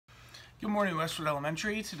Good morning, Westwood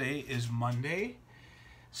Elementary. Today is Monday,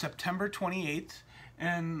 September 28th,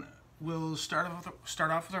 and we'll start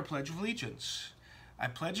off with our Pledge of Allegiance. I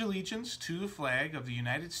pledge allegiance to the flag of the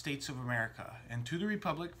United States of America and to the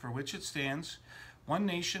republic for which it stands, one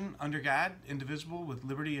nation, under God, indivisible, with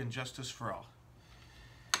liberty and justice for all.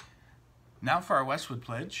 Now for our Westwood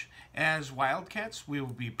Pledge. As Wildcats, we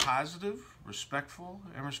will be positive, respectful,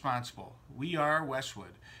 and responsible. We are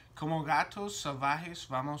Westwood. Como gatos salvajes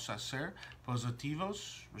vamos a ser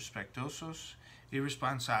positivos, respetuosos, y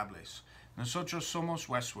responsables. Nosotros somos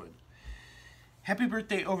Westwood. Happy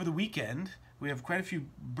birthday over the weekend. We have quite a few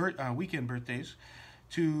weekend birthdays.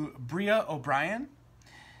 To Bria O'Brien,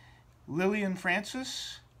 Lillian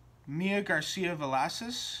Francis, Mia Garcia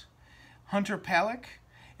Velasquez, Hunter Palick,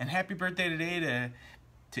 and happy birthday today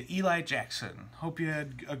to Eli Jackson. Hope you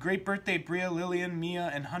had a great birthday, Bria, Lillian,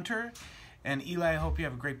 Mia, and Hunter. And Eli, I hope you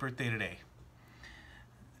have a great birthday today.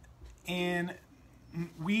 And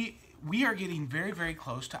we are getting very, very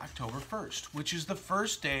close to October 1st, which is the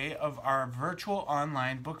first day of our virtual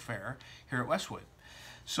online book fair here at Westwood.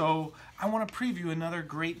 So I want to preview another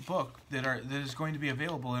great book that is going to be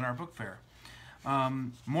available in our book fair.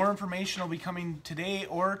 More information will be coming today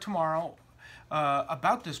or tomorrow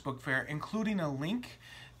about this book fair, including a link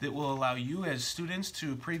that will allow you as students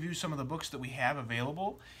to preview some of the books that we have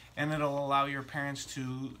available, and it'll allow your parents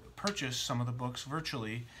to purchase some of the books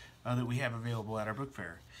virtually that we have available at our book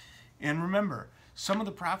fair. And remember, some of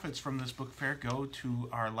the profits from this book fair go to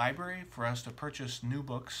our library for us to purchase new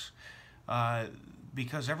books,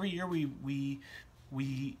 because every year we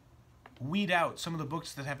weed out some of the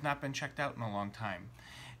books that have not been checked out in a long time,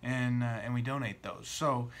 and we donate those.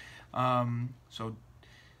 So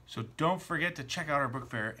don't forget to check out our book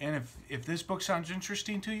fair. And if this book sounds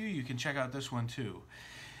interesting to you, you can check out this one too.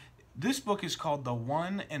 This book is called The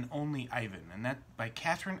One and Only Ivan, and that by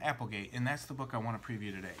Catherine Applegate, and that's the book I want to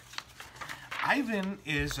preview today. Ivan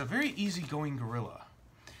is a very easygoing gorilla.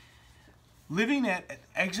 Living at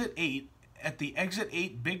Exit 8 at the Exit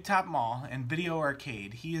 8 Big Top Mall and Video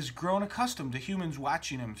Arcade, he has grown accustomed to humans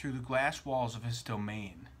watching him through the glass walls of his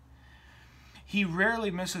domain. He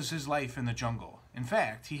rarely misses his life in the jungle. In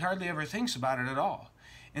fact, he hardly ever thinks about it at all.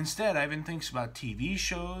 Instead, Ivan thinks about TV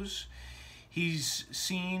shows he's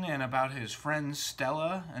seen and about his friends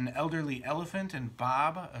Stella, an elderly elephant, and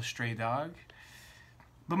Bob, a stray dog.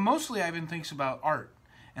 But mostly Ivan thinks about art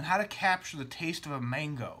and how to capture the taste of a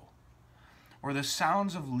mango or the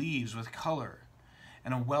sounds of leaves with color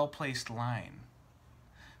and a well-placed line,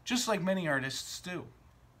 just like many artists do.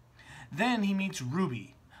 Then he meets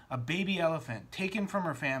Ruby, a baby elephant taken from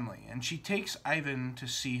her family, and she takes Ivan to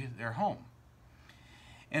see their home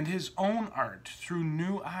and his own art through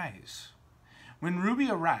new eyes. When Ruby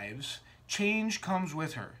arrives, change comes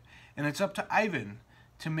with her, and it's up to Ivan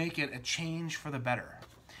to make it a change for the better.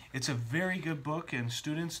 It's a very good book, and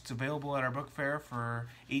students, it's available at our book fair for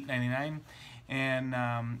 $8.99,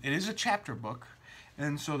 and it is a chapter book.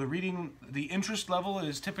 And so the interest level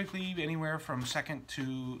is typically anywhere from second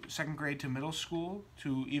grade to middle school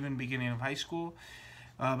to even beginning of high school.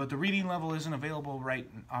 But the reading level isn't available right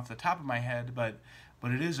off the top of my head, but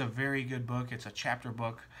it is a very good book. It's a chapter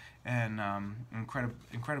book, and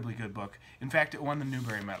incredibly good book. In fact, it won the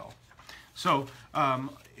Newbery Medal. So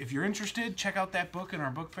if you're interested, check out that book in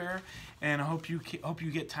our book fair, and I hope you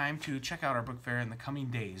get time to check out our book fair in the coming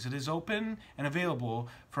days. It is open and available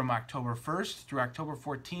from October 1st through October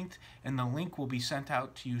 14th, and the link will be sent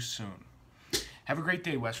out to you soon. Have a great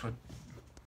day, Westwood.